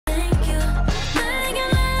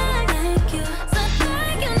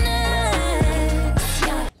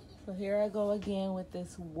here I go again with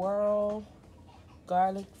this Whirl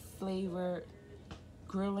garlic flavored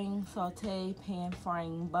grilling saute pan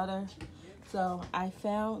frying butter. So I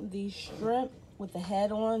found these shrimp with the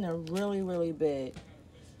head on. They're really big.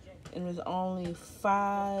 It was only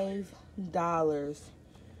 $5.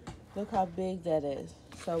 Look how big that is.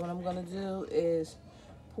 So what I'm gonna do is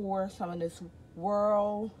pour some of this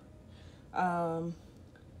Whirl.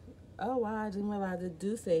 Oh wow, I didn't realize it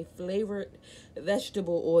do say flavored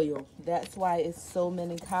vegetable oil. That's why it's so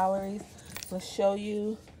many calories. I'll show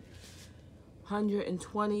you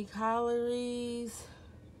 120 calories.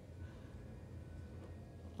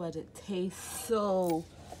 But it tastes so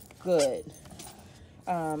good.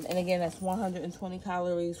 And again, that's 120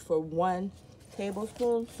 calories for 1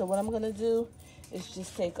 tablespoon. So what I'm gonna do is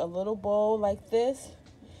just take a little bowl like this,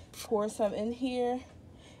 pour some in here,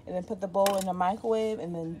 and then put the bowl in the microwave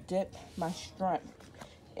and then dip my shrimp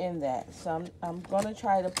in that. So I'm gonna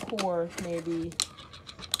try to pour maybe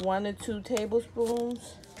 1 to 2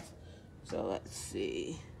 tablespoons. So let's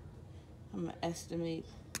see. I'm gonna estimate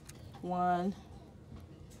 1.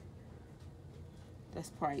 That's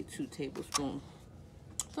probably 2 tablespoons.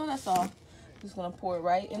 So that's all. Just gonna pour it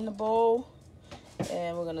right in the bowl,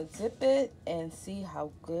 and we're gonna dip it and see how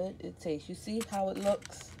good it tastes. You see how it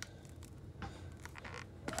looks?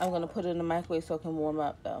 I'm gonna put it in the microwave so it can warm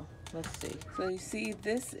up though. Let's see. So you see,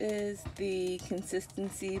 this is the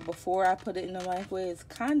consistency before I put it in the microwave. It's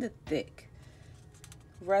kind of thick,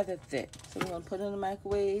 rather thick. So we're gonna put it in the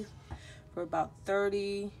microwave for about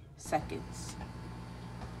 30 seconds.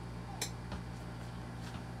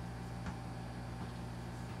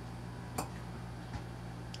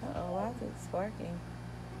 Uh-oh, why is it sparking?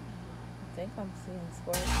 I think I'm seeing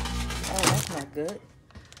spark. Oh, that's not good.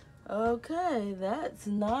 Okay, that's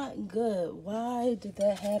not good. Why did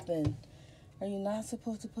that happen? Are you not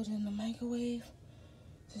supposed to put it in the microwave?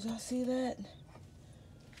 Did y'all see that?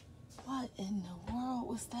 What in the world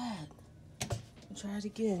was that? I'll try it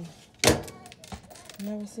again.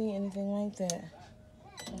 Never seen anything like that.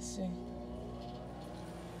 Let's see.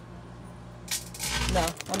 No,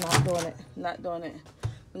 I'm not doing it. Not doing it.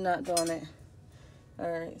 I'm not doing it.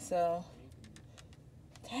 Alright, so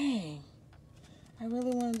dang. I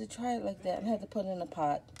really wanted to try it like that. I had to put it in a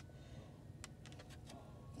pot.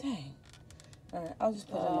 Dang. Alright, I'll just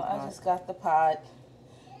put it in the pot. I just got the pot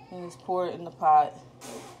and just pour it in the pot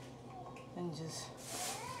and just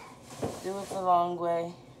do it the long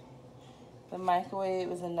way. The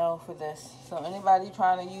microwave is a no for this. So anybody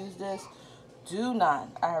trying to use this, do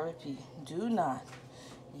not, I repeat, do not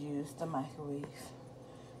use the microwave.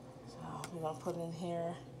 So we're gonna put it in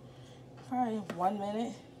here probably 1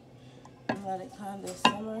 minute and let it kind of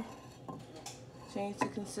simmer. Change the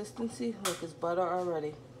consistency. Look, it's butter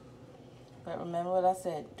already. But remember what I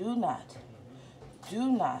said, do not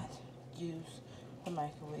use the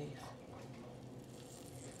microwave.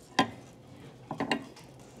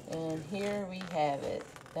 And here we have it.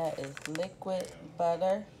 That is liquid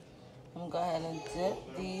butter. I'm gonna go ahead and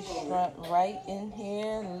dip these shrimp right in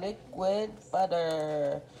here. Liquid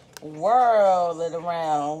butter. Whirl it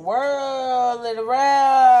around. Whirl it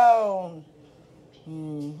around.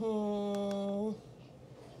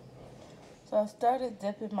 So I started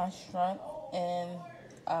dipping my shrimp in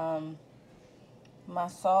my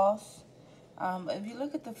sauce. If you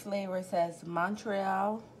look at the flavor, it says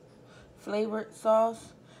Montreal flavored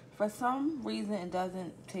sauce. For some reason, it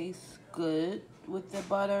doesn't taste good with the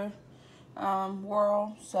butter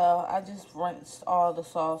Whirl, so I just rinsed all the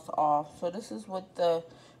sauce off. So this is with the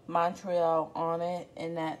Montreal on it,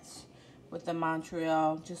 and that's with the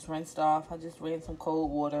Montreal just rinsed off. I just ran some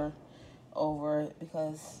cold water over it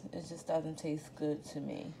because it just doesn't taste good to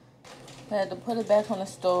me. I had to put it back on the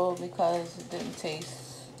stove because it didn't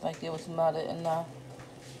taste like it was melted enough.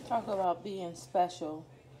 Talk about being special.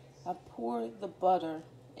 I poured the butter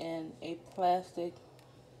in a plastic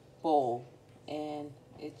bowl and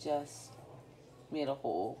it just made a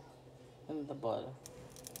hole in the butter.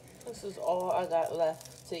 This is all I got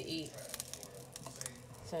left to eat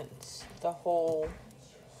since the hole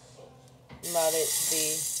melted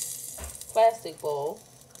the plastic bowl.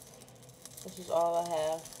 This is all I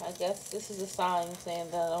have. I guess this is a sign saying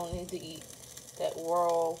that I don't need to eat that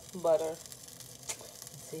Whirl butter.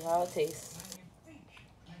 Let's see how it tastes.